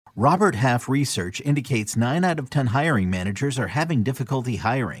Robert Half research indicates 9 out of 10 hiring managers are having difficulty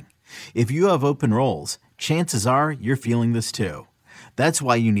hiring. If you have open roles, chances are you're feeling this too. That's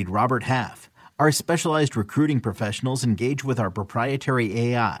why you need Robert Half. Our specialized recruiting professionals engage with our proprietary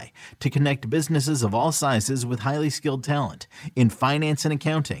AI to connect businesses of all sizes with highly skilled talent in finance and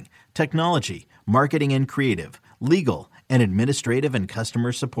accounting, technology, marketing and creative, legal, and administrative and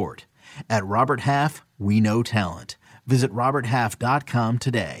customer support. At Robert Half, we know talent. Visit roberthalf.com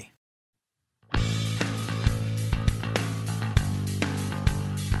today.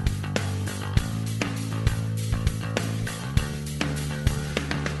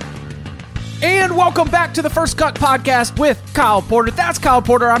 And welcome back to the First Cut Podcast with Kyle Porter. That's Kyle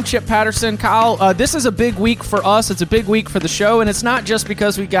Porter. I'm Chip Patterson. Kyle, this is a big week for us. It's a big week for the show, and it's not just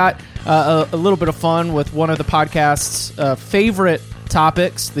because we got a little bit of fun with one of the podcast's favorite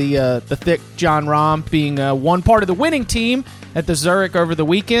topics, the thick Jon Rahm being one part of the winning team at the Zurich over the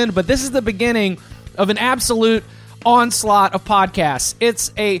weekend, but this is the beginning of an absolute onslaught of podcasts.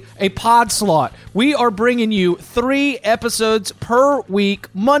 It's a pod slot. We are bringing you 3 episodes per week,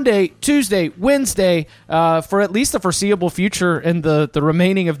 Monday, Tuesday, Wednesday, for at least the foreseeable future and the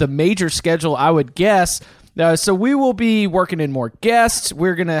remaining of the major schedule, I would guess. So we will be working in more guests.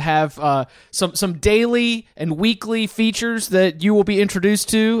 We're going to have some daily and weekly features that you will be introduced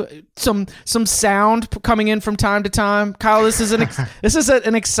to. Some sound coming in from time to time. Kyle, this is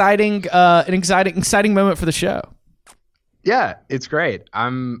an exciting moment for the show. Yeah, it's great.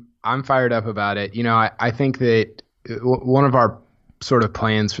 I'm fired up about it. You know, I think that one of our sort of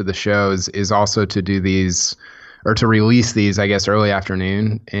plans for the show is also to do these, or to release these, I guess, early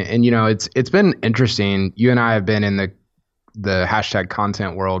afternoon. And you know, it's been interesting. You and I have been in the hashtag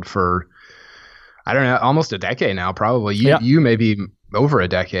content world for, I don't know, almost a decade now, probably. You maybe over a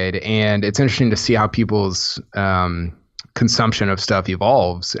decade. And it's interesting to see how people's consumption of stuff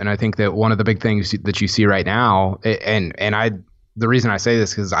evolves. And I think that one of the big things that you see right now, the reason I say this,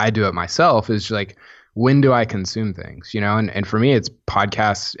 because I do it myself, is like, when do I consume things? You know, and for me, it's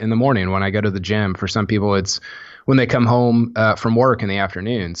podcasts in the morning when I go to the gym. For some people, it's when they come home from work in the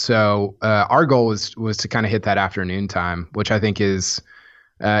afternoon. So our goal was to kind of hit that afternoon time, which I think is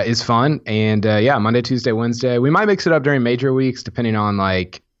fun. And Monday, Tuesday, Wednesday, we might mix it up during major weeks, depending on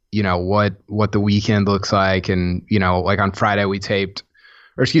like, you know, what the weekend looks like. And, you know, like on Friday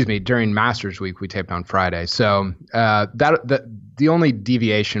during Masters Week, we taped on Friday. So the only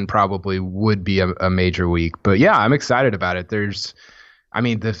deviation probably would be a major week. But yeah, I'm excited about it.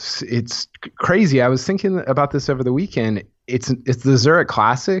 It's crazy. I was thinking about this over the weekend. It's the Zurich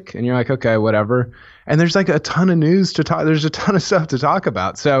Classic, and you're like, okay, whatever. And there's like a ton of news to talk. There's a ton of stuff to talk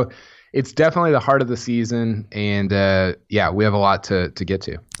about. So it's definitely the heart of the season, and we have a lot to get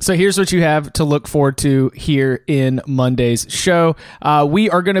to. So here's what you have to look forward to here in Monday's show. We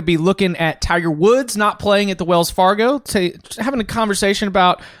are going to be looking at Tiger Woods not playing at the Wells Fargo, having a conversation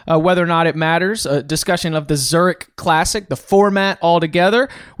about whether or not it matters, a discussion of the Zurich Classic, the format altogether.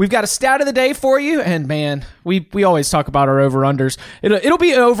 We've got a stat of the day for you, and man, we always talk about our over-unders. It'll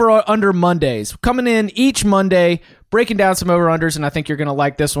be over-under Mondays, coming in each Monday, breaking down some over-unders, and I think you're going to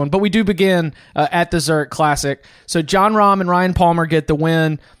like this one. But we do begin at the Zurich Classic. So Jon Rahm and Ryan Palmer get the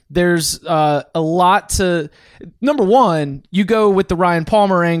win. There's a lot to... Number one, you go with the Ryan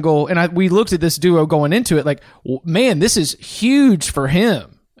Palmer angle, and we looked at this duo going into it like, man, this is huge for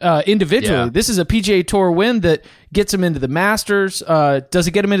him individually. Yeah. This is a PGA Tour win that gets him into the Masters. Does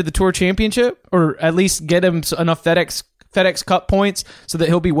it get him into the Tour Championship? Or at least get him enough FedEx Cup points so that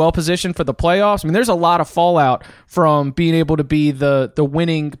he'll be well positioned for the playoffs? I mean, there's a lot of fallout from being able to be the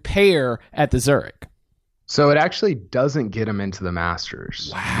winning pair at the Zurich. So it actually doesn't get him into the Masters.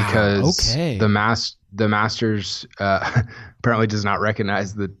 Wow. Because okay. the Masters apparently does not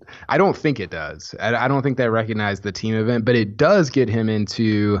recognize I don't think it does. I don't think they recognize the team event, but it does get him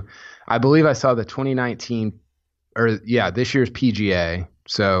into, I believe I saw the 2019 this year's PGA.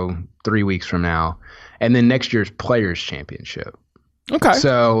 So 3 weeks from now. And then next year's Players Championship. Okay.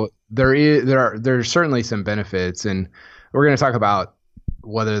 So there's certainly some benefits, and we're going to talk about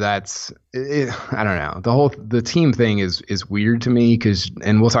whether that's I don't know. The team thing is weird to me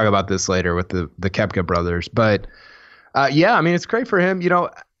and we'll talk about this later with the Koepka brothers. But I mean, it's great for him. You know,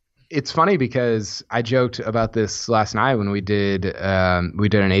 it's funny because I joked about this last night when we did an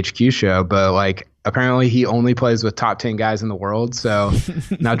HQ show, but like, apparently he only plays with top 10 guys in the world. So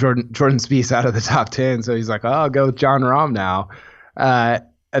now Jordan Spieth's out of the top 10. So he's like, oh, I'll go with Jon Rahm now.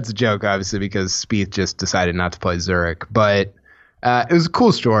 That's a joke, obviously, because Spieth just decided not to play Zurich. But it was a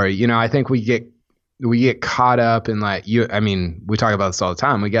cool story. You know, I think we get caught up in we talk about this all the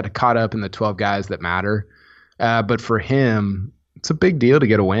time. We get caught up in the 12 guys that matter. But for him, it's a big deal to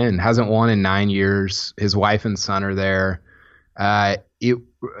get a win. Hasn't won in 9 years. His wife and son are there. I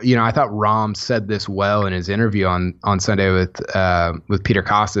thought Rahm said this well in his interview on Sunday with Peter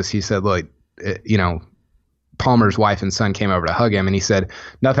Costas. He said, look, Palmer's wife and son came over to hug him, and he said,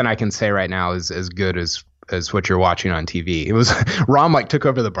 nothing I can say right now is as good as what you're watching on TV. It was Rahm took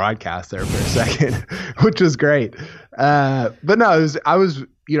over the broadcast there for a second, which was great. But no,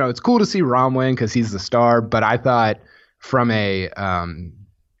 it's cool to see Rahm win because he's the star. But I thought from a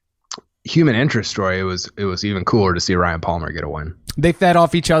human interest story, it was even cooler to see Ryan Palmer get a win. They fed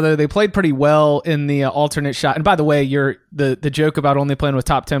off each other. They played pretty well in the alternate shot. And by the way, the joke about only playing with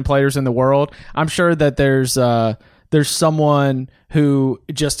top 10 players in the world, I'm sure that there's someone who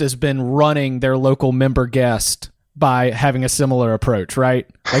just has been running their local member guest by having a similar approach, right?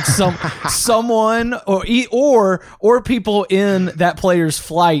 Like someone or people in that player's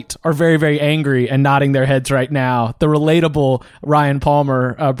flight are very, very angry and nodding their heads right now. The relatable Ryan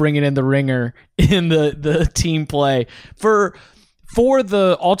Palmer bringing in the ringer in the team play for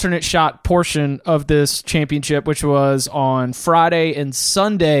the alternate shot portion of this championship, which was on Friday and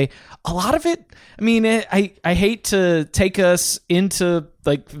Sunday. A lot of it, I mean, I hate to take us into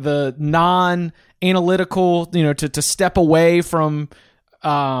the non-analytical, to step away from, we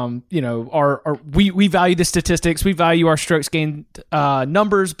value the statistics, we value our strokes gained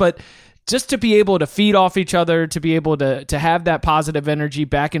numbers, but just to be able to feed off each other, to be able to have that positive energy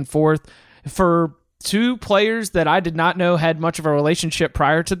back and forth for two players that I did not know had much of a relationship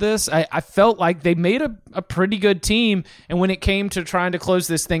prior to this. I felt like they made a pretty good team. And when it came to trying to close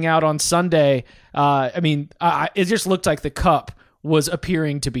this thing out on Sunday, it just looked like the cup was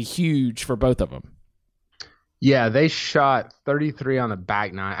appearing to be huge for both of them. Yeah, they shot 33 on the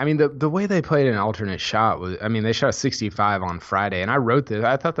back nine. I mean, the way they played an alternate shot was, they shot 65 on Friday. And I wrote this.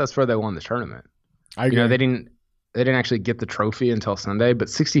 I thought that's where they won the tournament. I agree. They didn't actually get the trophy until Sunday, but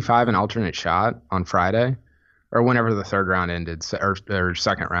 65 an alternate shot on Friday or whenever the third round ended, or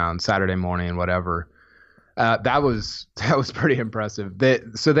second round, Saturday morning, whatever. That was pretty impressive.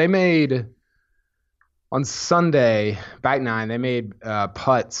 They made on Sunday, back nine, they made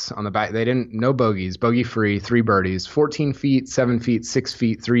putts on the back. They no bogeys, bogey free, 3 birdies, 14 feet, 7 feet, 6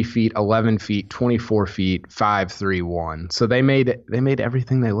 feet, 3 feet, 11 feet, 24 feet, 5, 3, 1. So they made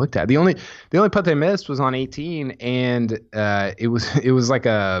everything they looked at. The only putt they missed was on 18, and it was like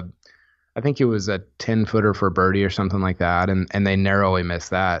I think it was a 10-footer for birdie or something like that, and they narrowly missed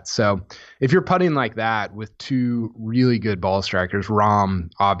that. So if you're putting like that with two really good ball strikers,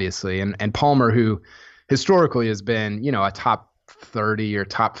 Rahm obviously, and Palmer, who historically has been, a top 30 or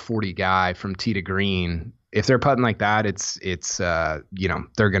top 40 guy from tee to green. If they're putting like that, it's they're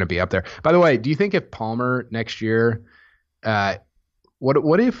going to be up there. By the way, do you think if Palmer next year, what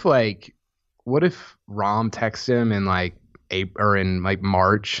if Rahm texts him in in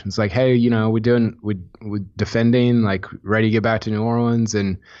March? It's like, hey, we defending, ready to get back to New Orleans,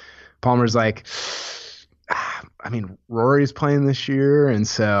 and Palmer's like, Rory's playing this year, and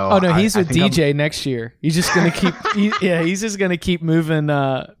so. Oh no, he's with DJ next year. He's just gonna keep. He's just gonna keep moving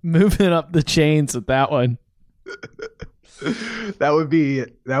up the chains with that one. That'd be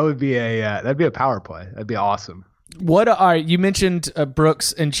a power play. That'd be awesome. You mentioned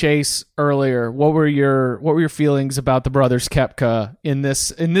Brooks and Chase earlier. What were your feelings about the brothers Koepka in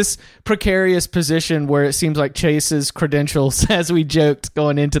this precarious position where it seems like Chase's credentials, as we joked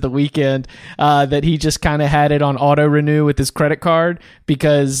going into the weekend, that he just kind of had it on auto renew with his credit card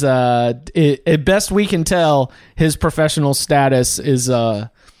because at best we can tell, his professional status is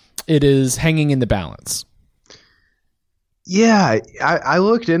hanging in the balance. Yeah, I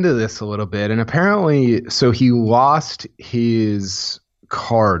looked into this a little bit, and apparently, so he lost his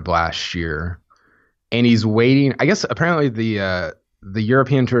card last year, and he's waiting. I guess apparently the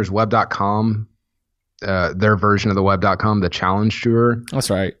European Tour's web.com, their version of the web.com, the Challenge Tour.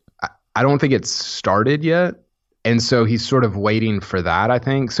 That's right. I don't think it's started yet, and so he's sort of waiting for that, I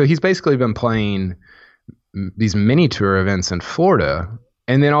think. So he's basically been playing these mini tour events in Florida,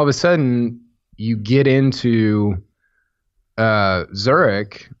 and then all of a sudden you get into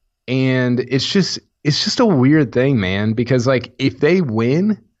Zurich, and it's just a weird thing, man, because if they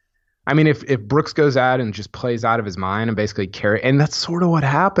win, if Brooks goes out and just plays out of his mind and basically and that's sort of what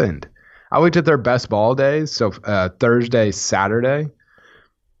happened. I looked at their best ball days, so Thursday, Saturday,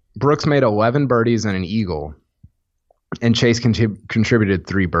 Brooks made 11 birdies and an eagle, and Chase contributed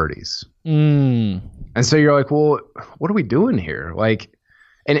 3 birdies. And so you're like, well, what are we doing here?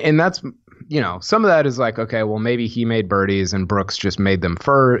 And that's, some of that is okay, well, maybe he made birdies and Brooks just made them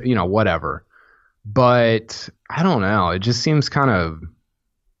whatever. But I don't know. It just seems kind of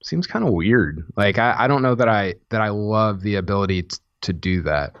seems kind of weird. Like I don't know that I love the ability to do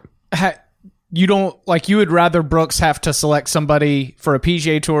that. You don't like, you would rather Brooks have to select somebody for a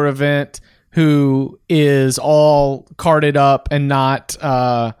PGA Tour event who is all carded up and not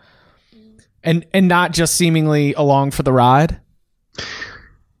and not just seemingly along for the ride?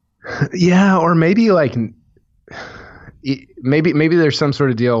 Yeah, or maybe like maybe there's some sort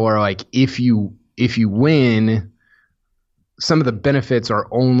of deal where like if you win, some of the benefits are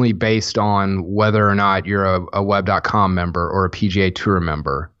only based on whether or not you're a web.com member or a PGA Tour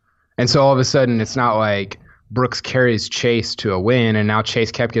member. And so all of a sudden, it's not like Brooks carries Chase to a win, and now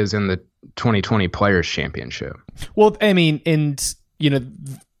Chase Koepka is in the 2020 Players Championship. Well, I mean, and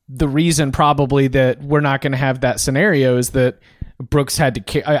the reason probably that we're not going to have that scenario is that Brooks had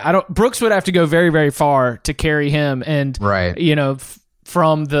to. Brooks would have to go very, very far to carry him, and right.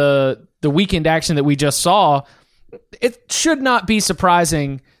 From the weekend action that we just saw, it should not be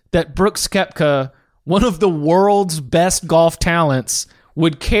surprising that Brooks Koepka, one of the world's best golf talents,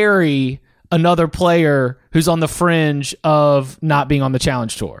 would carry another player who's on the fringe of not being on the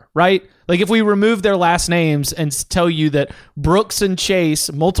Challenge Tour, right? Like if we remove their last names and tell you that Brooks and Chase,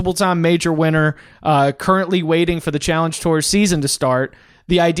 multiple-time major winner, currently waiting for the Challenge Tour season to start,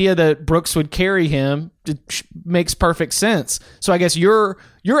 the idea that Brooks would carry him makes perfect sense. So I guess your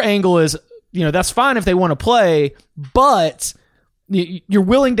angle is, that's fine if they want to play, but you're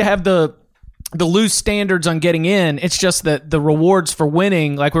willing to have the loose standards on getting in. It's just that the rewards for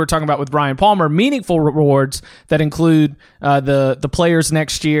winning, like we were talking about with Brian Palmer, meaningful rewards that include the players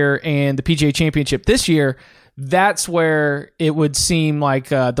next year and the PGA Championship this year, that's where it would seem like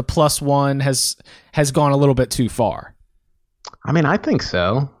the +1 has gone a little bit too far. I mean, I think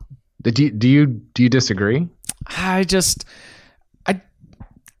so. Do you disagree? I guess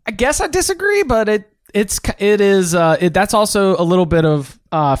I disagree, but it is that's also a little bit of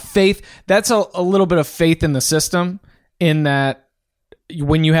faith. That's a little bit of faith in the system, in that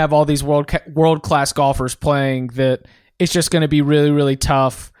when you have all these world class golfers playing, that it's just going to be really, really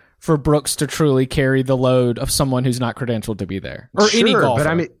tough for Brooks to truly carry the load of someone who's not credentialed to be there, or sure, any golfer. But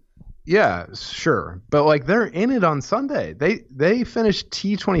I mean, yeah, sure, but like they're in it on Sunday. They finished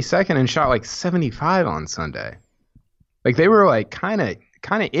T22nd and shot like 75 on Sunday. Like they were like kind of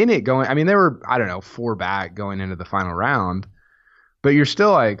in it going. I mean, they were, I don't know, 4 back going into the final round, but you're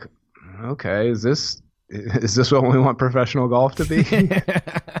still like, okay, is this what we want professional golf to be?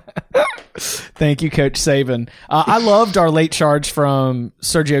 Thank you, Coach Saban. I loved our late charge from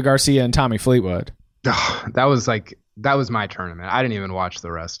Sergio Garcia and Tommy Fleetwood. That was my tournament. I didn't even watch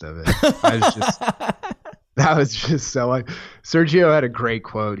the rest of it. That was just so like, Sergio had a great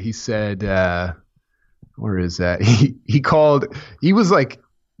quote. He said, where is that? He was like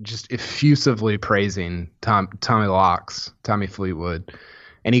just effusively praising Tommy Fleetwood.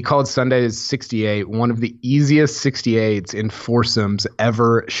 And he called Sunday's 68 one of the easiest 68s in foursomes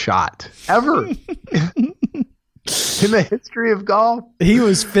ever shot. Ever. In the history of golf. He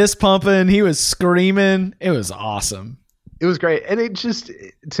was fist pumping. He was screaming. It was awesome. It was great. And it just,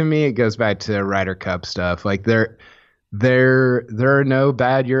 to me, it goes back to Ryder Cup stuff. Like there are no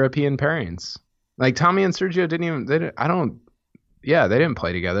bad European pairings. Like Tommy and Sergio they didn't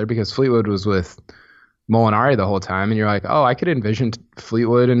play together because Fleetwood was with Molinari the whole time, and you're like, oh, I could envision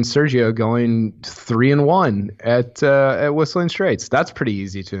Fleetwood and Sergio going 3-1 at Whistling Straits. That's pretty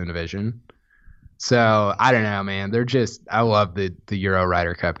easy to envision. So I don't know, man. I love the Euro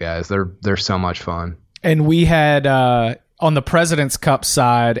Ryder Cup guys. They're so much fun. And we had on the President's Cup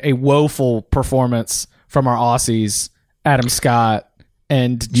side a woeful performance from our Aussies, Adam Scott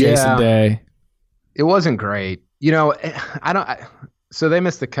and Jason Day. It wasn't great. So they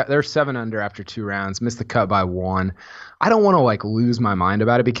missed the cut. They're 7 under after 2 rounds, missed the cut by 1. I don't want to like lose my mind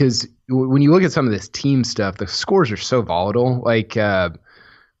about it because when you look at some of this team stuff, the scores are so volatile. Like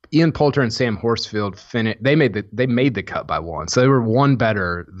Ian Poulter and Sam Horsfield they made the cut by 1. So they were 1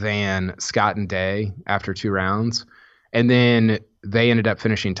 better than Scott and Day after 2 rounds. And then they ended up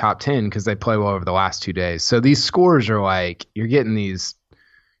finishing top 10 because they play well over the last 2 days. So these scores are like, you're getting these,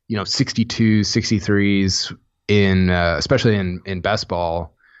 62, 63s in especially in best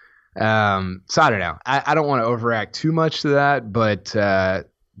ball. So I don't know. I don't want to overact too much to that, but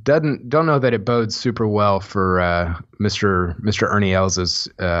don't know that it bodes super well for Mr. Ernie Els'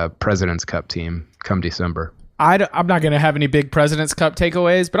 President's Cup team come December. I'm not going to have any big President's Cup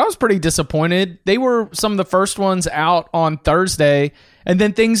takeaways, but I was pretty disappointed. They were some of the first ones out on Thursday, and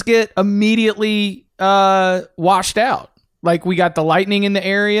then things get immediately washed out. Like we got the lightning in the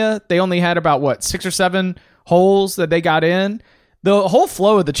area. They only had about 6 or 7 holes that they got in. The whole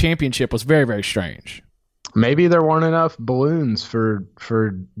flow of the championship was very, very strange. Maybe there weren't enough balloons for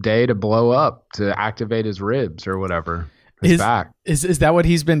Day to blow up to activate his ribs or whatever. His back. Is that what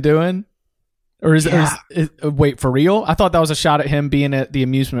he's been doing? Or wait, for real? I thought that was a shot at him being at the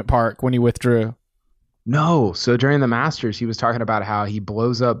amusement park when he withdrew. No. So during the Masters, he was talking about how he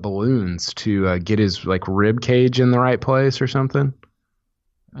blows up balloons to get his like rib cage in the right place or something.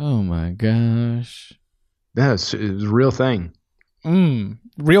 Oh my gosh. Yeah, it was a real thing.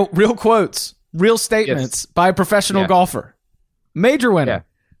 Real quotes, real statements by a professional golfer. Major winner.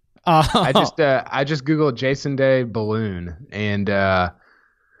 Yeah. I just Googled Jason Day balloon, and the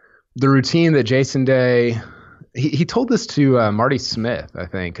routine that Jason Day, he told this to Marty Smith, I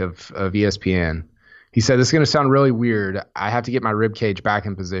think, of ESPN. He said, this is going to sound really weird. I have to get my rib cage back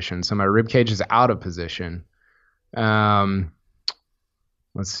in position. So my rib cage is out of position.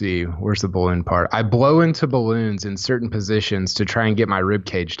 Let's see. Where's the balloon part? I blow into balloons in certain positions to try and get my rib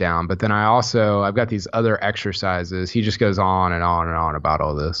cage down. But then I've got these other exercises. He just goes on and on and on about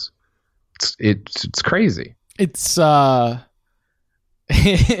all this. It's crazy. I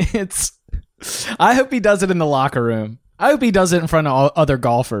hope he does it in the locker room. I hope he does it in front of other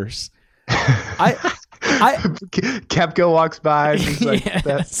golfers. Koepka walks by and he's like,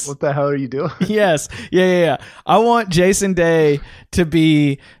 yes. What the hell are you doing? Yes. Yeah. I want Jason Day to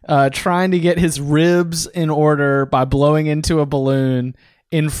be trying to get his ribs in order by blowing into a balloon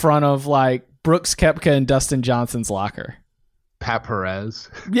in front of like Brooks Koepka and Dustin Johnson's locker. Pat Perez.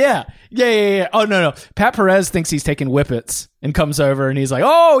 Yeah. Oh, no. Pat Perez thinks he's taking whippets and comes over and he's like,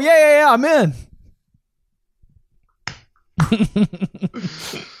 oh, yeah, I'm in.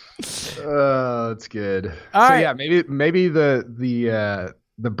 Oh, that's good. All right. Yeah, maybe the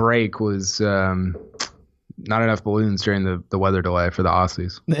break was not enough balloons during the weather delay for the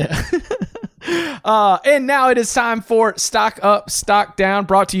Aussies. Yeah. And now it is time for Stock Up, Stock Down,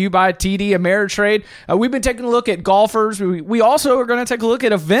 brought to you by TD Ameritrade. We've been taking a look at golfers. We also are going to take a look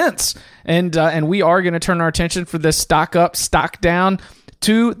at events, and we are going to turn our attention for this Stock Up, Stock Down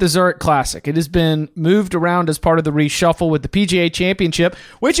to the Zurich Classic. It has been moved around as part of the reshuffle with the PGA Championship,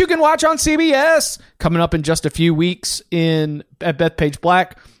 which you can watch on CBS coming up in just a few weeks at Bethpage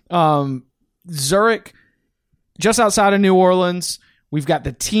Black. Zurich, just outside of New Orleans. We've got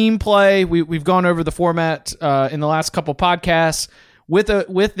the team play. We've gone over the format in the last couple podcasts. With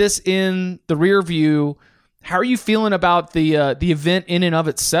this in the rear view, how are you feeling about the event in and of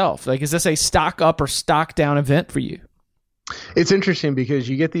itself? Like, is this a stock up or stock down event for you? It's interesting because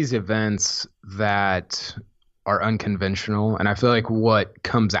you get these events that are unconventional, and I feel like what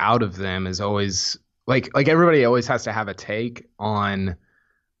comes out of them is always like everybody always has to have a take on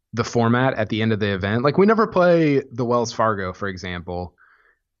the format at the end of the event. Like, we never play the Wells Fargo, for example,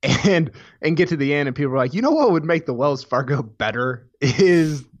 and get to the end and people are like, you know what would make the Wells Fargo better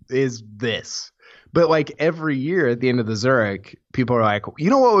is this. But like every year at the end of the Zurich, people are like, you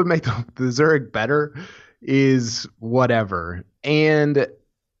know what would make the Zurich better is whatever. And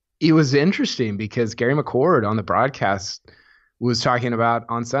it was interesting because Gary McCord on the broadcast was talking about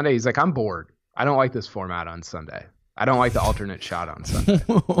on Sunday, he's like, I'm bored. I don't like this format on Sunday. I don't like the alternate shot on Sunday.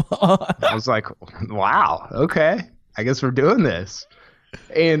 I was like, wow, okay. I guess we're doing this.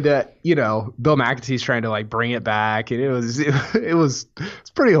 And, Bill McAtee's trying to like bring it back. And it's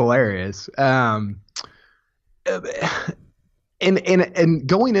pretty hilarious. And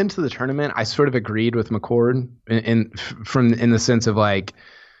going into the tournament, I sort of agreed with McCord in the sense of like,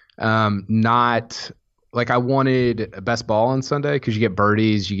 not like I wanted a best ball on Sunday because you get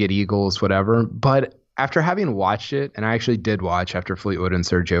birdies, you get eagles, whatever. But after having watched it, and I actually did watch after Fleetwood and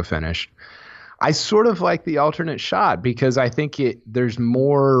Sergio finished, I sort of like the alternate shot because I think there's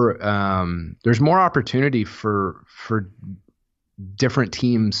more opportunity for different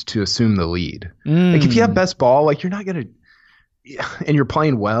teams to assume the lead. Like if you have best ball, like you're not gonna, and you're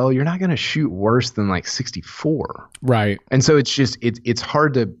playing well, you're not gonna shoot worse than like 64, right? And so it's just it's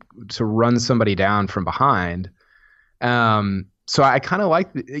hard to run somebody down from behind. So I kind of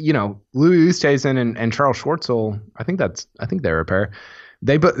like, Louis Oosthuizen and Charles Schwartzel. I think they're a pair.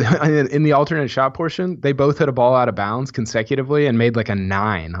 They both in the alternate shot portion, they both hit a ball out of bounds consecutively and made like a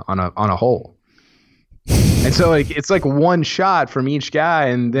 9 on a hole. And so like it's like one shot from each guy,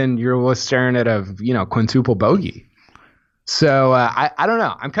 and then you're staring at a quintuple bogey. So I don't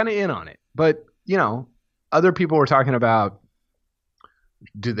know. I'm kind of in on it, but other people were talking about,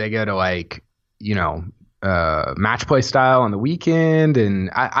 do they go to like match play style on the weekend?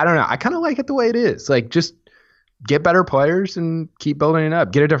 And I don't know. I kind of like it the way it is. Like, just get better players and keep building it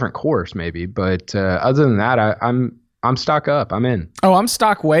up. Get a different course maybe. But other than that, I'm stock up. I'm in. Oh, I'm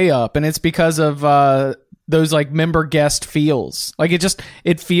stock way up. And it's because of those like member guest feels. Like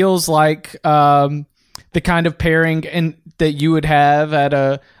it feels like the kind of pairing and that you would have at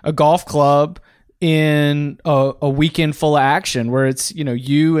a golf club in a weekend full of action, where it's, you know,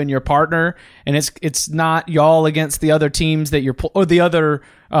 you and your partner, and it's not y'all against the other teams that or the other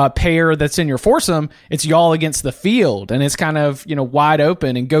pair that's in your foursome. It's y'all against the field, and it's kind of, you know, wide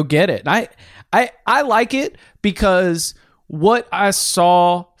open and go get it. And I like it because what I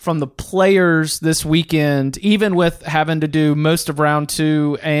saw from the players this weekend, even with having to do most of round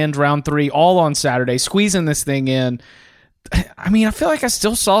 2 and round 3 all on Saturday, squeezing this thing in, I mean, I feel like I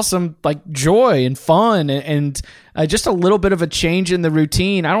still saw some like joy and fun and just a little bit of a change in the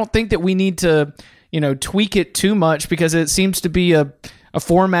routine. I don't think that we need to, you know, tweak it too much, because it seems to be a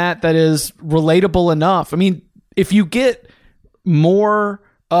format that is relatable enough. I mean, if you get more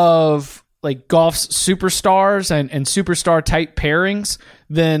of like golf's superstars and superstar type pairings,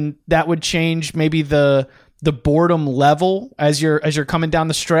 then that would change maybe the boredom level as you're coming down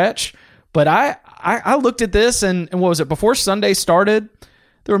the stretch. But I looked at this, and what was it, before Sunday started,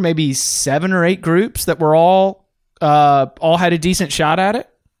 there were maybe 7 or 8 groups that were all had a decent shot at it.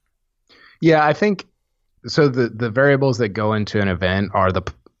 Yeah, I think so. The variables that go into an event are the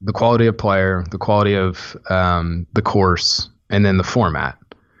quality of player, the quality of the course, and then the format.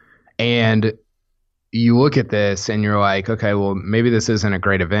 And you look at this and you're like, okay, well, maybe this isn't a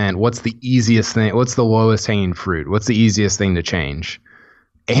great event. What's the easiest thing? What's the lowest hanging fruit? What's the easiest thing to change?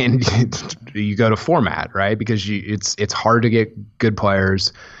 And you go to format, right? Because it's hard to get good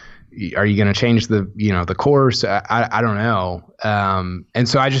players. Are you going to change the course? I don't know. And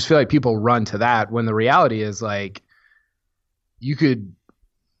so I just feel like people run to that when the reality is like, you could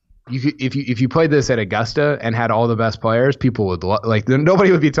if you played this at Augusta and had all the best players, people would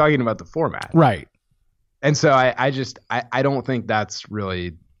nobody would be talking about the format, right? And so I don't think that's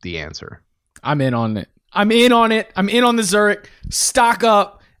really the answer. I'm in on it. I'm in on the Zurich. Stock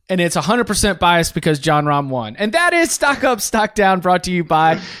up. And it's 100% biased because Jon Rahm won. And that is Stock Up, Stock Down, brought to you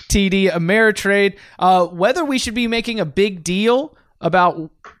by TD Ameritrade. Whether we should be making a big deal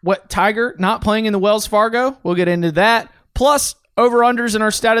about what Tiger not playing in the Wells Fargo, we'll get into that. Plus, over-unders in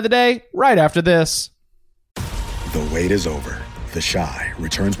our stat of the day right after this. The wait is over. The Chi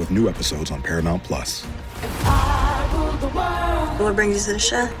returns with new episodes on Paramount+. What brings you to the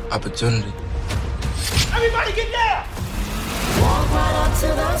Chi? Opportunity. Everybody get down! Walk right up to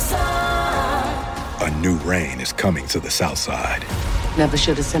the side. A new reign is coming to the South Side. Never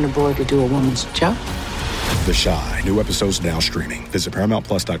should have sent a boy to do a woman's job. The Chi. New episodes now streaming. Visit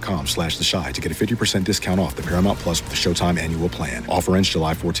ParamountPlus.com/The Chi to get a 50% discount off the Paramount Plus with the Showtime annual plan. Offer ends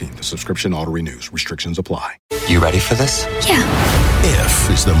July 14th. The subscription auto-renews. Restrictions apply. You ready for this? Yeah. If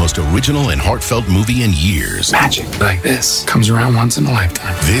is the most original and heartfelt movie in years. Magic like this comes around once in a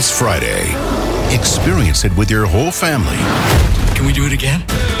lifetime. This Friday, experience it with your whole family. Can we do it again?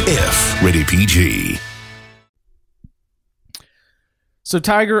 If. Rated PG. So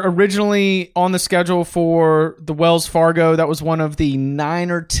Tiger originally on the schedule for the Wells Fargo. That was one of the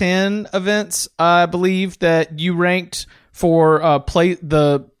 9 or 10 events, I believe, that you ranked for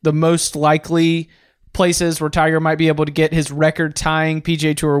the most likely places where Tiger might be able to get his record-tying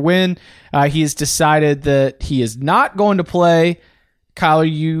PGA Tour win. He has decided that he is not going to play. Kyle, are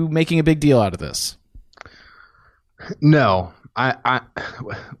you making a big deal out of this? No, I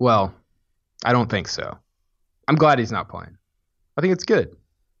don't think so. I'm glad he's not playing. I think it's good.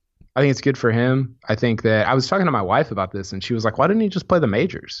 I think it's good for him. I think that I was talking to my wife about this, and she was like, "Why didn't he just play the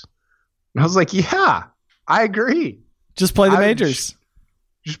majors?" And I was like, "Yeah, I agree. Just play the majors.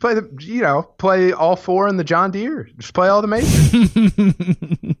 Just play play all 4 in the John Deere. Just play all the majors."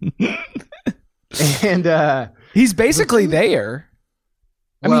 And he's basically there.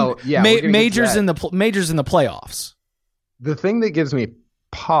 Majors in the playoffs. The thing that gives me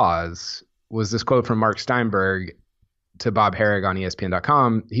pause was this quote from Mark Steinberg to Bob Herrig on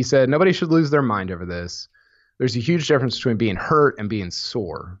ESPN.com. He said, "Nobody should lose their mind over this. There's a huge difference between being hurt and being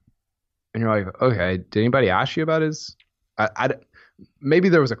sore." And you're like, okay, did anybody ask you about his? Maybe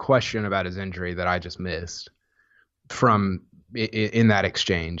there was a question about his injury that I just missed from in that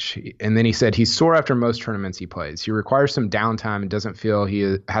exchange. And then he said he's sore after most tournaments he plays. He requires some downtime and doesn't feel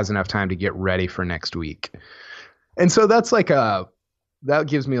he has enough time to get ready for next week. And so that's that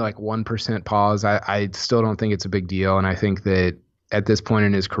gives me 1% pause. I still don't think it's a big deal. And I think that at this point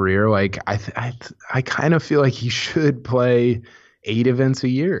in his career, I kind of feel like he should play 8 events a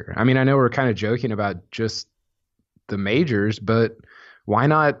year. I mean, I know we're kind of joking about just the majors, but why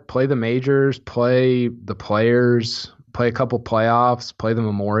not play the majors, play the players, play a couple playoffs, play the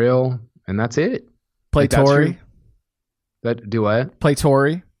Memorial, and that's it. Play Torrey. Do what? Play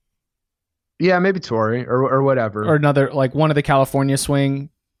Torrey. Yeah, maybe Torrey or whatever. Or another, one of the California swing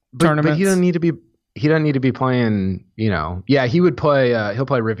tournaments. But you don't need to be he doesn't need to be playing, yeah, he would play, he'll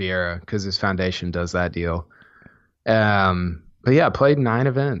play Riviera because his foundation does that deal. But yeah, played 9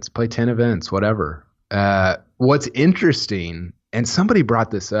 events, played 10 events, whatever. What's interesting, and somebody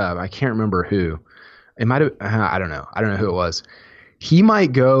brought this up, I can't remember who. It might have, I don't know who it was. He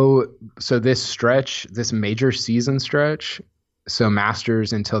might go, so this major season stretch, so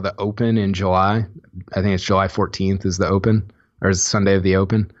Masters until the Open in July, I think it's July 14th is the Open, or is Sunday of the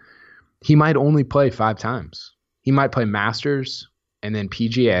Open. He might only play 5 times. He might play Masters and then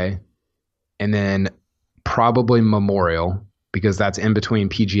PGA and then probably Memorial, because that's in between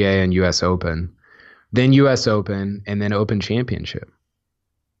PGA and US Open, then US Open, and then Open Championship.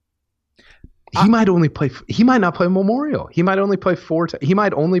 He might not play Memorial. He might only play 4 times. He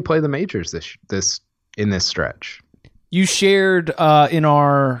might only play the majors in this stretch. You shared in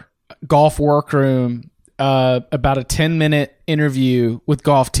our golf workroom about a 10-minute interview with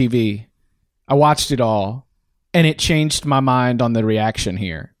Golf TV. I watched it all, and it changed my mind on the reaction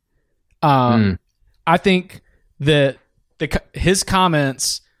here. I think that his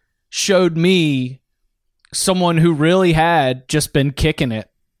comments showed me someone who really had just been kicking it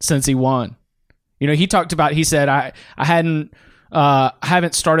since he won. He talked about, he said, I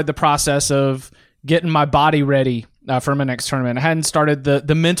haven't started the process of getting my body ready for my next tournament. I hadn't started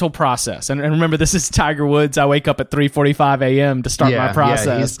the mental process. And remember, this is Tiger Woods. I wake up at 3:45 a.m. to start my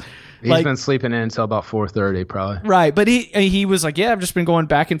process. Yeah, he's been sleeping in until about 4:30 probably. Right. But he was like, yeah, I've just been going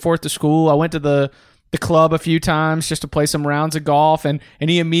back and forth to school. I went to the club a few times just to play some rounds of golf, and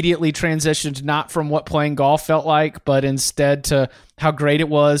he immediately transitioned not from what playing golf felt like, but instead to how great it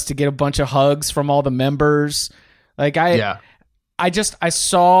was to get a bunch of hugs from all the members. Like I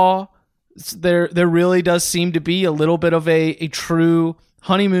saw there really does seem to be a little bit of a true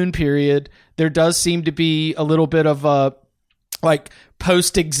honeymoon period. There does seem to be a little bit of a like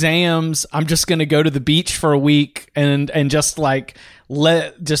post exams, I'm just going to go to the beach for a week and just like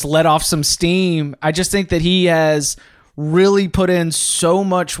let off some steam. I just think that he has really put in so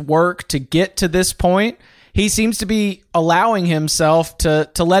much work to get to this point. He seems to be allowing himself to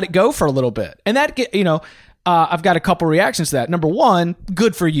let it go for a little bit. And that, I've got a couple reactions to that. Number one,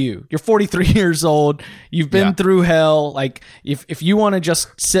 good for you. You're 43 years old. You've been through hell. Like if you want to just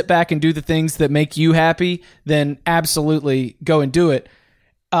sit back and do the things that make you happy, then absolutely go and do it.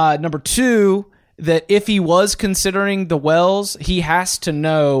 Number two, that if he was considering the Wells, he has to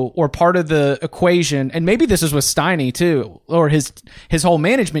know, or part of the equation, and maybe this is with Steiny too, or his whole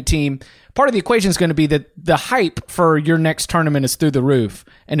management team, part of the equation is going to be that the hype for your next tournament is through the roof.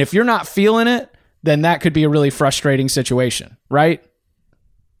 And if you're not feeling it, then that could be a really frustrating situation, right?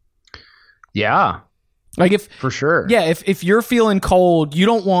 Yeah. Like for sure. Yeah, if you're feeling cold, you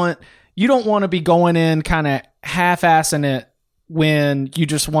don't want to be going in kind of half-assing it when you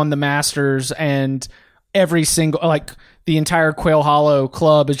just won the Masters and every single, like the entire Quail Hollow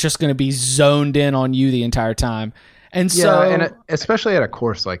club is just going to be zoned in on you the entire time. And and especially at a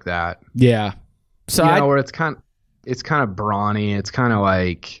course like that. Yeah. So where it's kind of brawny. It's kind of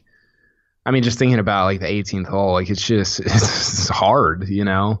like, I mean, just thinking about like the 18th hole, like it's hard,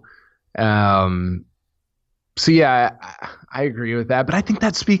 So yeah, I agree with that, but I think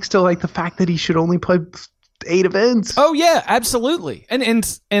that speaks to like the fact that he should only play 8 events. Oh yeah, absolutely. And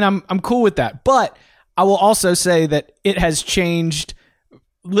I'm cool with that. But I will also say that it has changed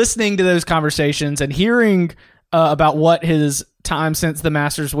listening to those conversations and hearing about what his time since the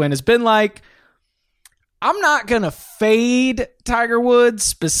Masters win has been like. I'm not going to fade Tiger Woods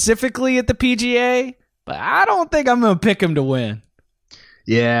specifically at the PGA, but I don't think I'm going to pick him to win.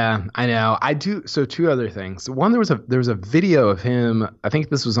 Yeah, I know. I do. So 2 other things. One, there was a video of him, I think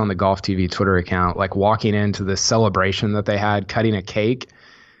this was on the Golf TV Twitter account, like walking into this celebration that they had, cutting a cake.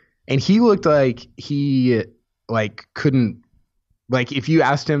 And he looked like he like couldn't, like if you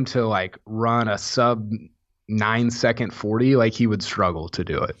asked him to like run a sub 9-second 40, like he would struggle to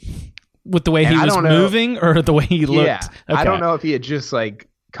do it. With the way he was moving or the way he looked? Yeah. Okay. I don't know if he had just like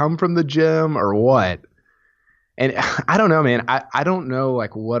come from the gym or what. And I don't know, man. I don't know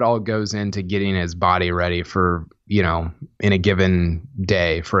like what all goes into getting his body ready for, in a given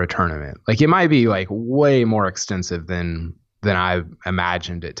day for a tournament. Like it might be like way more extensive than I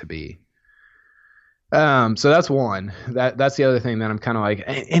imagined it to be. So that's one. That's the other thing that I'm kind of like,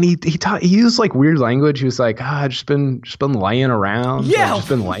 and he used like weird language. He was like, I've just been laying around. Yeah. I've just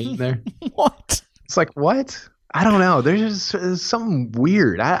been laying there. What? It's like, what? I don't know. There's something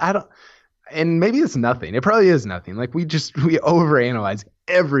weird. I don't. And maybe it's nothing. It probably is nothing. Like we overanalyze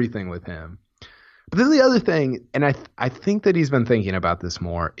everything with him. But then the other thing, and I think that he's been thinking about this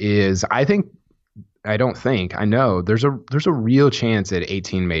more, is I know there's a real chance at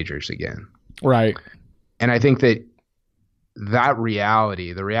 18 majors again. Right. And I think that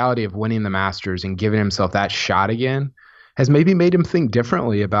reality, the reality of winning the Masters and giving himself that shot again, has maybe made him think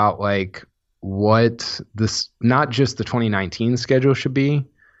differently about like what this, not just the 2019 schedule should be,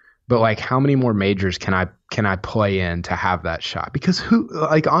 but like how many more majors can I play in to have that shot? Because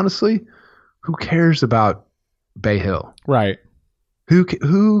honestly, who cares about Bay Hill? Right.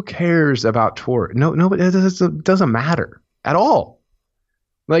 Who cares about Tour? Nobody. It doesn't matter at all.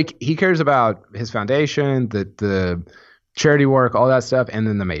 Like, he cares about his foundation, the charity work, all that stuff, and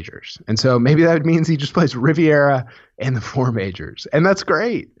then the majors. And so maybe that means he just plays Riviera and the 4 majors, and that's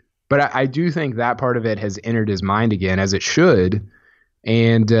great. But I do think that part of it has entered his mind again, as it should.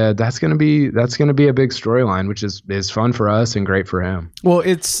 And that's gonna be a big storyline, which is fun for us and great for him. Well,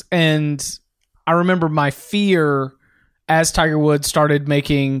 and I remember my fear as Tiger Woods started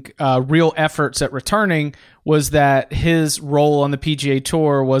making real efforts at returning was that his role on the PGA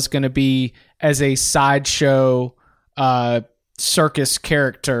Tour was going to be as a sideshow circus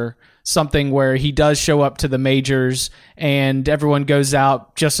character, something where he does show up to the majors and everyone goes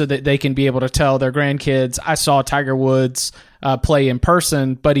out just so that they can be able to tell their grandkids, I saw Tiger Woods play in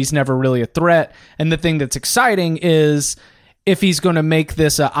person, but he's never really a threat. And the thing that's exciting is if he's going to make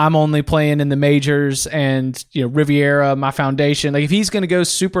this I'm only playing in the majors and Riviera, my foundation, like if he's going to go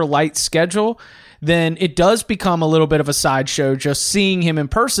super light schedule, then it does become a little bit of a sideshow just seeing him in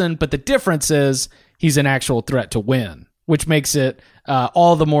person. But the difference is he's an actual threat to win, which makes it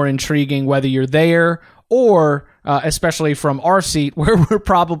all the more intriguing whether you're there or especially from our seat where we're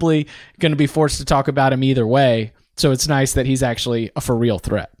probably going to be forced to talk about him either way. So it's nice that he's actually a for real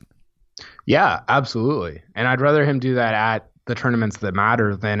threat. Yeah, absolutely. And I'd rather him do that at the tournaments that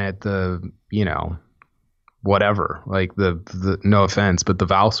matter than at the, whatever, like the no offense, but the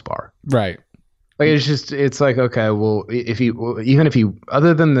Valspar. Right. Like, it's like, okay, well, if he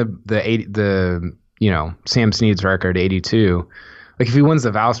other than the Sam Snead's record 82, like if he wins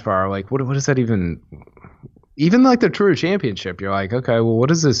the Valspar, like what does that even like the Tour Championship? You're like, okay, well,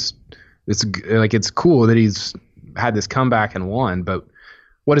 what is this? It's like, it's cool that he's had this comeback and won, but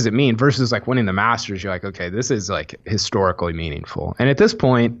what does it mean? Versus like winning the Masters, you're like, okay, this is like historically meaningful. And at this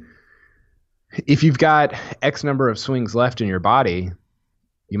point, if you've got X number of swings left in your body,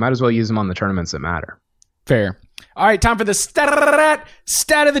 you might as well use them on the tournaments that matter. Fair. All right, time for the stat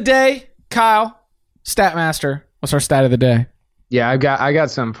of the day. Kyle, stat master. What's our stat of the day? Yeah, I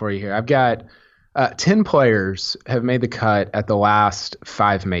got something for you here. I've got 10 players have made the cut at the last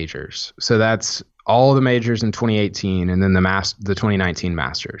 5 majors. So that's all the majors in 2018 and then the 2019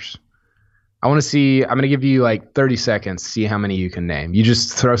 Masters. I'm going to give you like 30 seconds to see how many you can name. You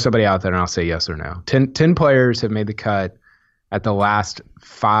just throw somebody out there and I'll say yes or no. 10 players have made the cut at the last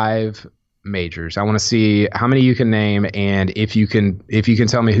 5 majors. I want to see how many you can name and if you can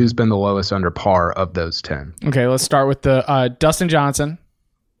tell me who's been the lowest under par of those 10. Okay, let's start with the Dustin Johnson.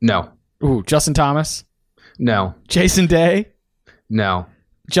 No. Ooh, Justin Thomas. No. Jason Day. No.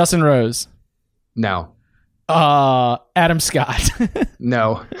 Justin Rose. No. Adam Scott.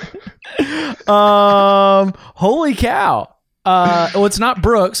 No. Holy cow. Well, it's not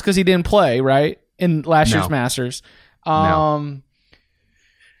Brooks because he didn't play, right? In last year's Masters. No.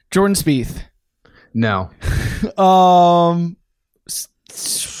 Jordan Spieth. No.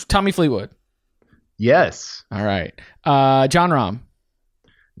 Tommy Fleetwood. Yes. All right. Jon Rahm.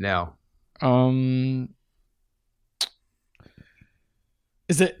 No.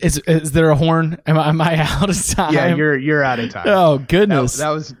 Is there a horn? Am I out of time? Yeah, you're out of time. Oh goodness. That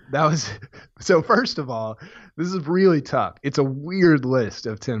was so. First of all, this is really tough. It's a weird list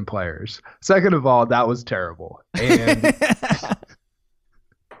of 10 players. Second of all, that was terrible. And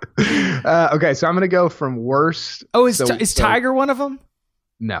okay, so I'm gonna go from worst. Oh, is Tiger one of them?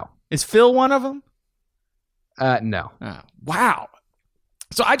 No. Is Phil one of them? No. Oh, wow.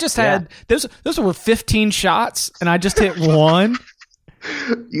 So I just had those were 15 shots, and I just hit one.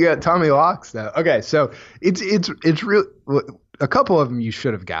 You got Tommy Locks though. Okay, so it's real. A couple of them you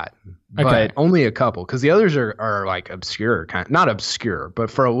should have gotten, but only a couple because the others are like obscure, not obscure,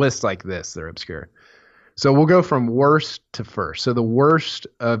 but for a list like this, they're obscure. So we'll go from worst to first. So the worst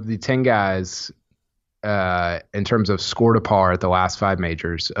of the 10 guys, in terms of score to par at the last 5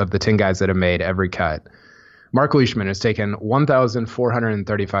 majors, of the 10 guys that have made every cut, Mark Leishman has taken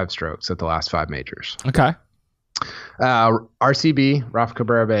 1,435 strokes at the last 5 majors. Okay. RCB, Rafa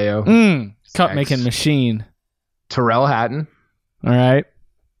Cabrera Bello. Cut making machine. Tyrrell Hatton. All right.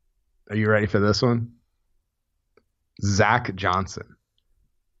 Are you ready for this one? Zach Johnson.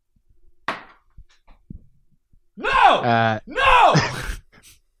 No! No!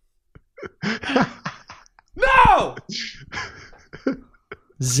 No!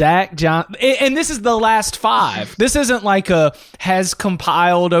 Zach Johnson, and this is the last 5. This isn't like has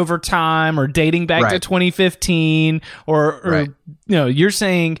compiled over time or dating back to 2015 or you're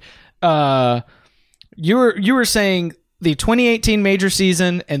saying you were saying the 2018 major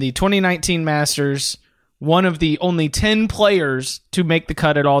season and the 2019 Masters, one of the only 10 players to make the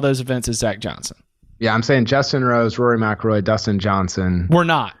cut at all those events is Zach Johnson. Yeah, I'm saying Justin Rose, Rory McIlroy, Dustin Johnson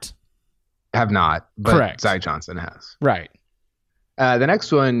have not, but correct. Zach Johnson has. Right. The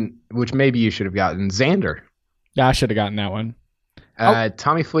next one, which maybe you should have gotten, Xander. Yeah, I should have gotten that one.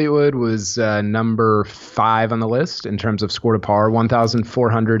 Tommy Fleetwood was number 5 on the list in terms of score to par,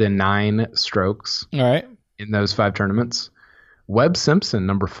 1,409 strokes. All right. In those 5 tournaments. Webb Simpson,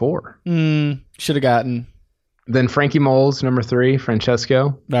 number 4. Should have gotten. Then Frankie Moles, number 3, Francesco.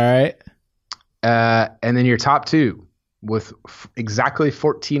 All right. And then your top 2 with exactly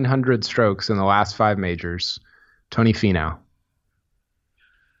 1,400 strokes in the last 5 majors, Tony Finau.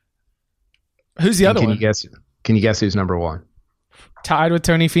 Who's the other one? Can you guess who's number 1? Tied with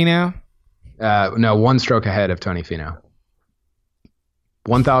Tony Finau? No, 1 stroke ahead of Tony Finau.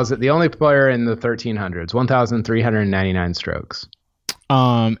 1,000. The only player in the 1,300s. 1,399 strokes.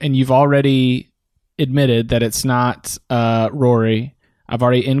 And you've already admitted that it's not Rory. I've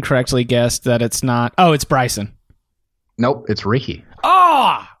already incorrectly guessed that it's not. Oh, it's Bryson. Nope, it's Ricky.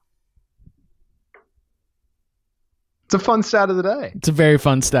 Oh! It's a fun stat of the day. It's a very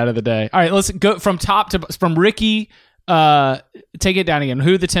fun stat of the day. All right, let's go from Ricky. Take it down again.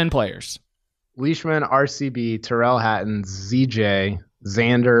 Who are the 10 players? Leishman, RCB, Terrell Hatton, ZJ,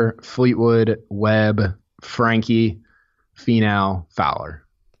 Xander, Fleetwood, Webb, Frankie, Finau, Fowler.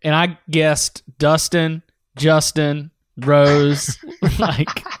 And I guessed Dustin, Justin, Rose,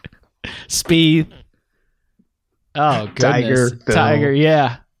 like Spieth. Oh, goodness. Tiger,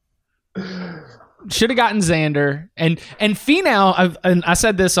 yeah. Should have gotten Xander and Finau. I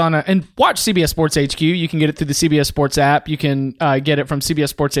said this and watch CBS Sports HQ. You can get it through the CBS Sports app. You can get it from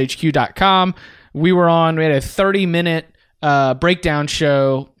CBSSportsHQ.com. We had a 30-minute breakdown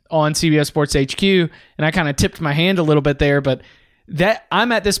show on CBS Sports HQ, and I kind of tipped my hand a little bit there, but that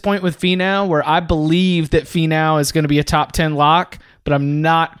I'm at this point with Finau where I believe that Finau is going to be a top 10 lock, but I'm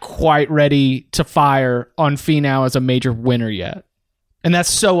not quite ready to fire on Finau as a major winner yet. And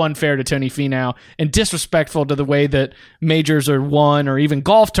that's so unfair to Tony Finau and disrespectful to the way that majors are won or even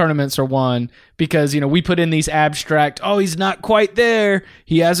golf tournaments are won because, we put in these abstract, he's not quite there.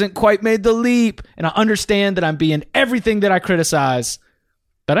 He hasn't quite made the leap. And I understand that I'm being everything that I criticize,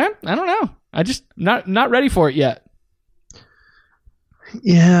 but I don't know. I just not ready for it yet.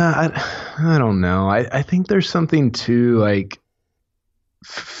 Yeah, I don't know. I think there's something to like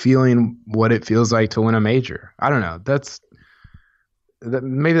feeling what it feels like to win a major. I don't know.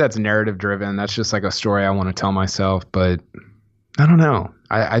 Maybe that's narrative driven. That's just like a story I want to tell myself, but I don't know.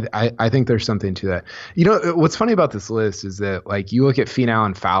 I think there's something to that. What's funny about this list is that like you look at Finau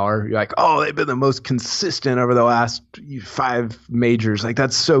and Fowler, you're like, oh, they've been the most consistent over the last 5 majors. Like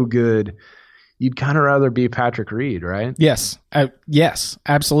that's so good. You'd kind of rather be Patrick Reed, right? Yes. Yes,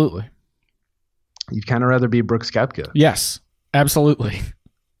 absolutely. You'd kind of rather be Brooks Koepka. Yes, absolutely.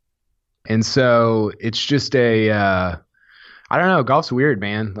 And so it's just I don't know. Golf's weird,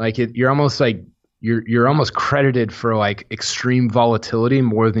 man. Like you're almost like you're almost credited for like extreme volatility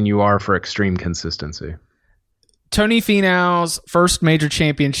more than you are for extreme consistency. Tony Finau's first major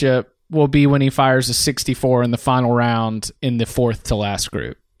championship will be when he fires a 64 in the final round in the 4th to last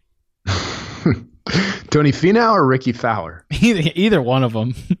group. Tony Finau or Ricky Fowler? Either one of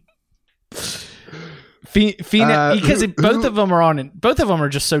them. Finau, because both of them are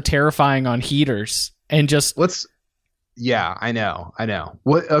just so terrifying on heaters and just Yeah, I know.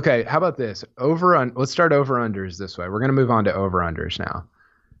 What? Okay, how about this? Let's start over-unders this way. We're going to move on to over-unders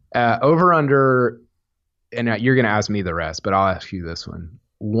now. Over-under, and you're going to ask me the rest, but I'll ask you this one.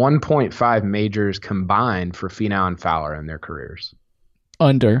 1.5 majors combined for Finau and Fowler in their careers.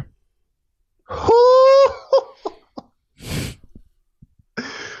 Under.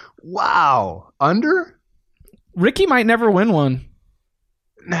 Wow. Under? Ricky might never win one.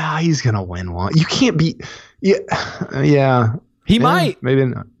 Nah, he's going to win one. You can't beat... Yeah. He might. Maybe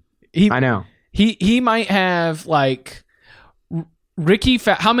not. I know. He might have like Ricky.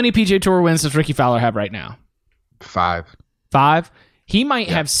 How many PGA Tour wins does Ricky Fowler have right now? 5. 5. He might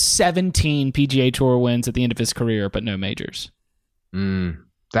have 17 PGA Tour wins at the end of his career, but no majors.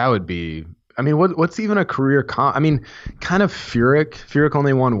 That would be. I mean, what's even a career? Kind of Furyk. Furyk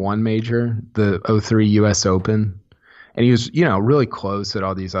only won 1 major, the 03 U.S. Open. And he was, really close at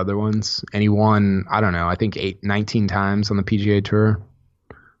all these other ones. And he won, I don't know, I think 19 times on the PGA Tour.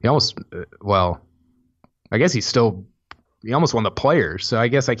 He almost, I guess he's still almost won the Players. So I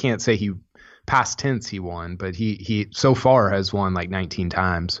guess I can't say he past tense he won, but he so far has won like 19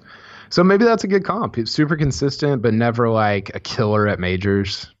 times. So maybe that's a good comp. He's super consistent, but never like a killer at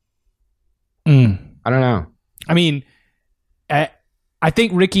majors. I don't know. I mean, I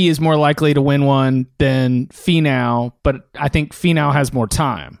think Ricky is more likely to win one than Finau, but I think Finau has more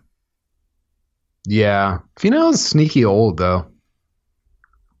time. Yeah. Finau's sneaky old, though.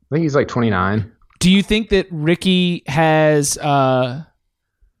 I think he's like 29. Do you think that Ricky has...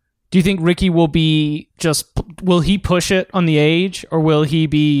 do you think Ricky will be will he push it on the age, or will he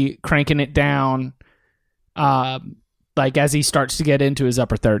be cranking it down like as he starts to get into his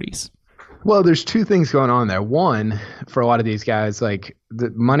upper 30s? Well, there's two things going on there. One, for a lot of these guys, like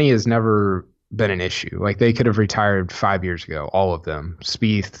the money has never been an issue. Like they could have retired 5 years ago, all of them,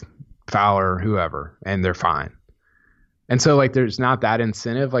 Spieth, Fowler, whoever, and they're fine. And so like there's not that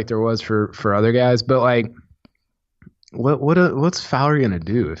incentive like there was for other guys. But like, what's Fowler gonna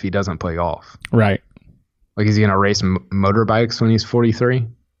do if he doesn't play golf? Right. Like, is he gonna race motorbikes when he's 43?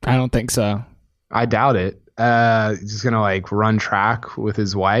 I don't think so. I doubt it. He's gonna like run track with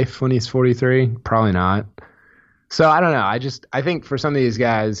his wife when he's 43? Probably not. So I don't know. I think for some of these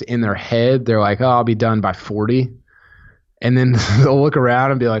guys in their head, they're like, oh, I'll be done by 40. And then they'll look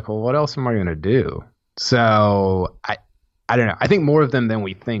around and be like, well, what else am I gonna do? So I don't know. I think more of them than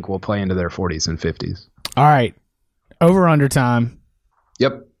we think will play into their 40s and 50s. All right. Over under time.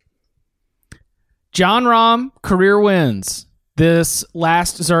 Yep. Jon Rahm, career wins. This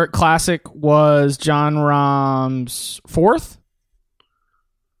last Zurich Classic was Jon Rahm's 4th?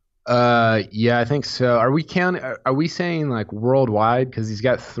 Yeah, I think so. Are we saying like worldwide? Because he's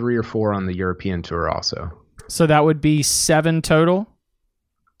got 3 or 4 on the European Tour also. So that would be 7 total?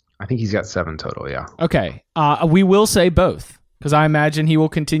 I think he's got 7 total, yeah. Okay. We will say both, because I imagine he will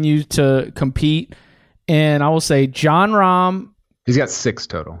continue to compete. And I will say Jon Rahm. He's got 6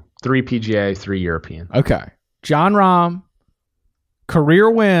 total. 3 PGA, 3 European. Okay. Jon Rahm, career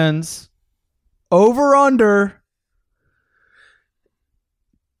wins, over under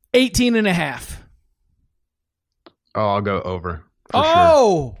 18.5. Oh, I'll go over.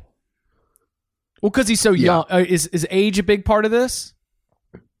 Sure. Well, because he's so young. Is age a big part of this?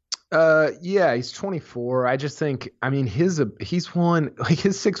 Yeah, he's 24. I just think, I mean, he's won like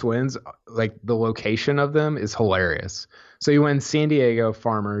his 6 wins, like the location of them is hilarious. So he wins San Diego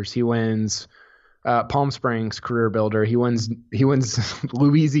Farmers, he wins Palm Springs Career Builder, he wins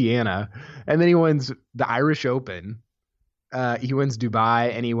Louisiana, and then he wins the Irish Open. He wins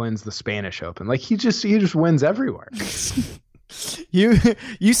Dubai, and he wins the Spanish Open. Like he just wins everywhere.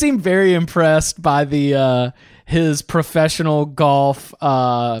 You seem very impressed by the his professional golf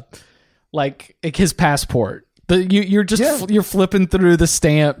like his passport. You're flipping through the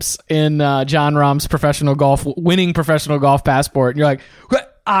stamps in Jon Rahm's winning professional golf passport, and you're like,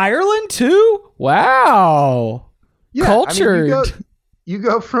 what, Ireland too? Wow. Yeah, cultured. I mean, you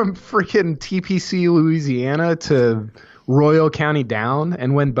go from freaking TPC Louisiana to Royal County Down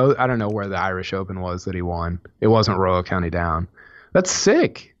and win both. I don't know where the Irish Open was that he won. It wasn't Royal County Down. That's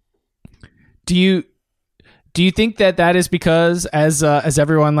sick. Do you think that is because, as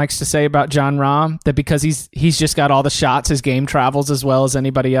everyone likes to say about Jon Rahm, that because he's just got all the shots, his game travels as well as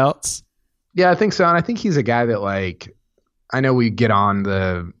anybody else? Yeah, I think so. And I think he's a guy that, like, I know we get on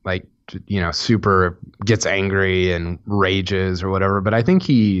the, like, you know, super gets angry and rages or whatever, but I think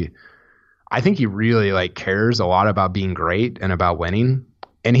he really, like, cares a lot about being great and about winning.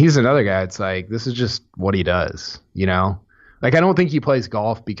 And he's another guy. It's like, this is just what he does, you know? Like, I don't think he plays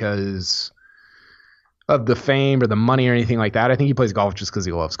golf because of the fame or the money or anything like that. I think he plays golf just because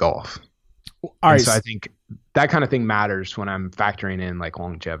he loves golf. All right. So I think that kind of thing matters when I'm factoring in like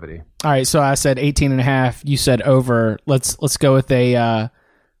longevity. All right. So I said 18.5. You said over. Let's go with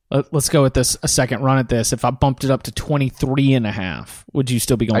let's go with this a second run at this. If I bumped it up to 23.5, would you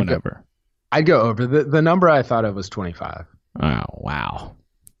still be going over? I'd go over. The number I thought of was 25. Oh wow.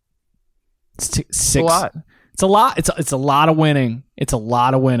 It's a lot. It's a lot. It's a lot of winning. It's a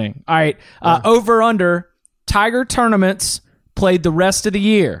lot of winning. All right. Over under Tiger tournaments played the rest of the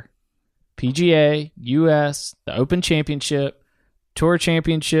year. PGA, US, the Open Championship, Tour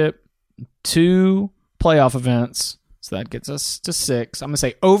Championship, 2 playoff events. So that gets us to 6. I'm going to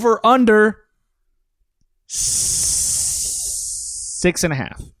say over under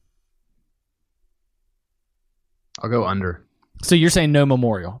 6.5. I'll go under. So you're saying no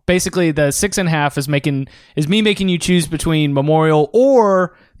Memorial. Basically, the 6.5 is me making you choose between Memorial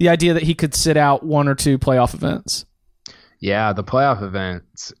or the idea that he could sit out 1 or 2 playoff events. Yeah, the playoff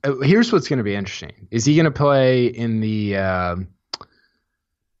events. Here's what's going to be interesting. Is he going to play in the I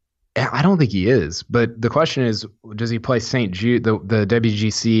I don't think he is. But the question is, does he play St. Jude, the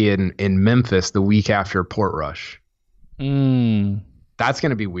WGC in Memphis the week after Portrush? That's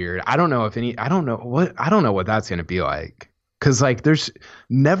going to be weird. I don't know what that's going to be like. Because like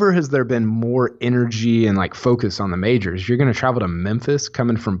never has there been more energy and like focus on the majors. You're going to travel to Memphis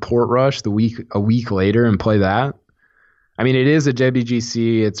coming from Portrush a week later and play that. I mean, it is a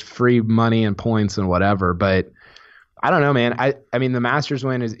WGC. It's free money and points and whatever. But I don't know, man. I mean, the Masters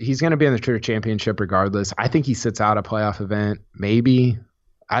win he's going to be in the Tour Championship regardless. I think he sits out a playoff event. Maybe.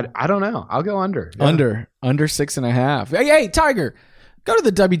 I don't know. I'll go under. Yeah. Under 6.5. Hey, Tiger, go to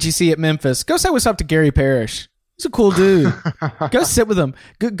the WGC at Memphis. Go say what's up to Gary Parrish. He's a cool dude. Go sit with him.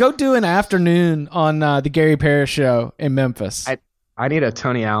 Go do an afternoon on the Gary Parrish show in Memphis. I need a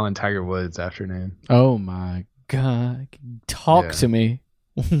Tony Allen, Tiger Woods afternoon. Oh my God. Talk to me.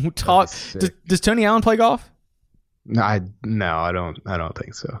 Talk. Does Tony Allen play golf? No, I don't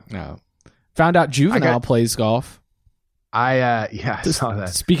think so. No. Found out Juvenile plays golf. I saw that.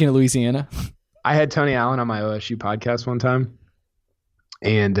 Speaking of Louisiana. I had Tony Allen on my OSU podcast one time.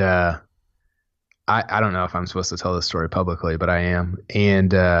 And I don't know if I'm supposed to tell this story publicly, but I am.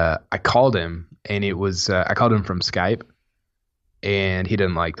 And I called him, and it was I called him from Skype, and he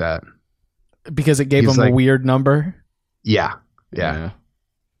didn't like that because it gave him a weird number. Yeah.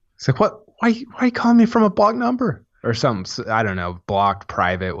 It's like, what? Why you calling me from a blocked number or something? I don't know, blocked,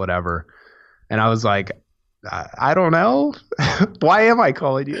 private, whatever. And I was like, I don't know. Why am I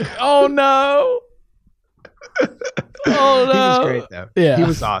calling you? Oh no. Oh no. He was great though. Yeah. He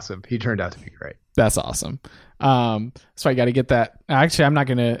was awesome. He turned out to be great. That's awesome. So I got to get that. Actually, I'm not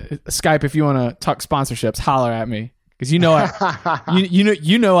going to Skype. If you want to talk sponsorships, holler at me. Cause you know, I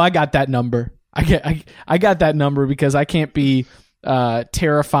got that number. I got that number because I can't be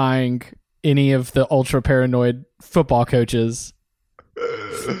terrifying any of the ultra paranoid football coaches.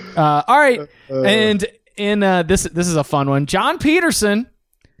 All right. And this is a fun one. John Peterson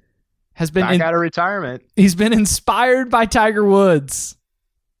has been back out of retirement. He's been inspired by Tiger Woods.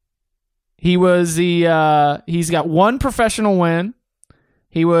 He's got one professional win.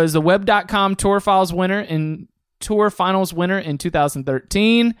 He was the Web.com Tour Finals winner in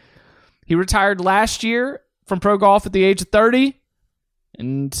 2013. He retired last year from pro golf at the age of 30.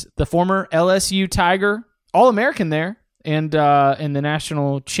 And the former LSU Tiger, All-American there, and the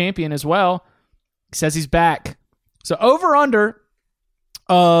national champion as well, says he's back. So over-under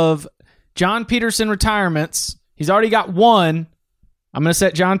of John Peterson retirements, he's already got one. I'm going to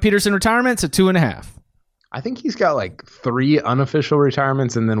set John Peterson retirements at 2.5. I think he's got like 3 unofficial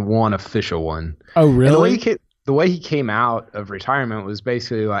retirements and then 1 official one. Oh, really? And the way he came out of retirement was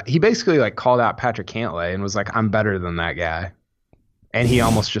basically like called out Patrick Cantlay and was like, I'm better than that guy. And he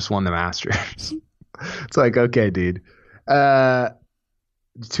almost just won the Masters. It's like, okay, dude.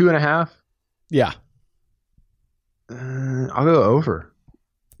 2.5? Yeah. I'll go over.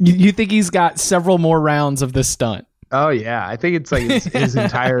 You think he's got several more rounds of this stunt? Oh yeah, I think it's like his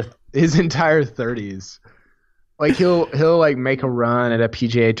entire 30s. Like he'll like make a run at a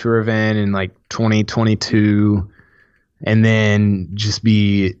PGA Tour event in like 2022, and then just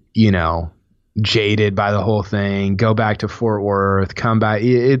be jaded by the whole thing. Go back to Fort Worth, come back.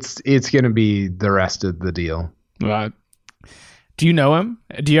 It's gonna be the rest of the deal. Do you know him?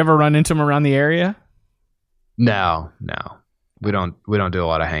 Do you ever run into him around the area? No, we don't do a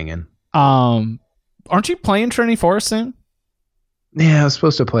lot of hanging. Aren't you playing Trinity Forest soon? Yeah, I was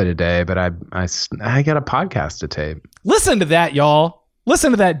supposed to play today, but I got a podcast to tape. Listen to that, y'all.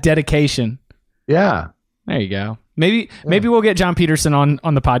 Listen to that dedication. Yeah. There you go. Maybe we'll get John Peterson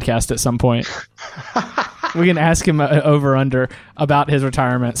on the podcast at some point. We can ask him over under about his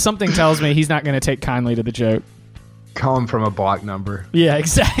retirement. Something tells me he's not going to take kindly to the joke. Call him from a block number. Yeah,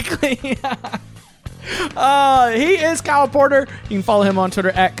 exactly. He is Kyle Porter. You can follow him on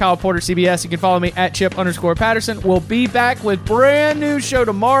Twitter at Kyle Porter CBS. You can follow me at Chip_Patterson. We'll be back with brand new show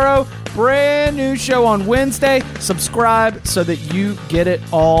tomorrow. Brand new show on Wednesday. Subscribe so that you get it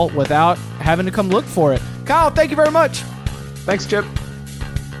all without having to come look for it. Kyle, thank you very much. Thanks, Chip.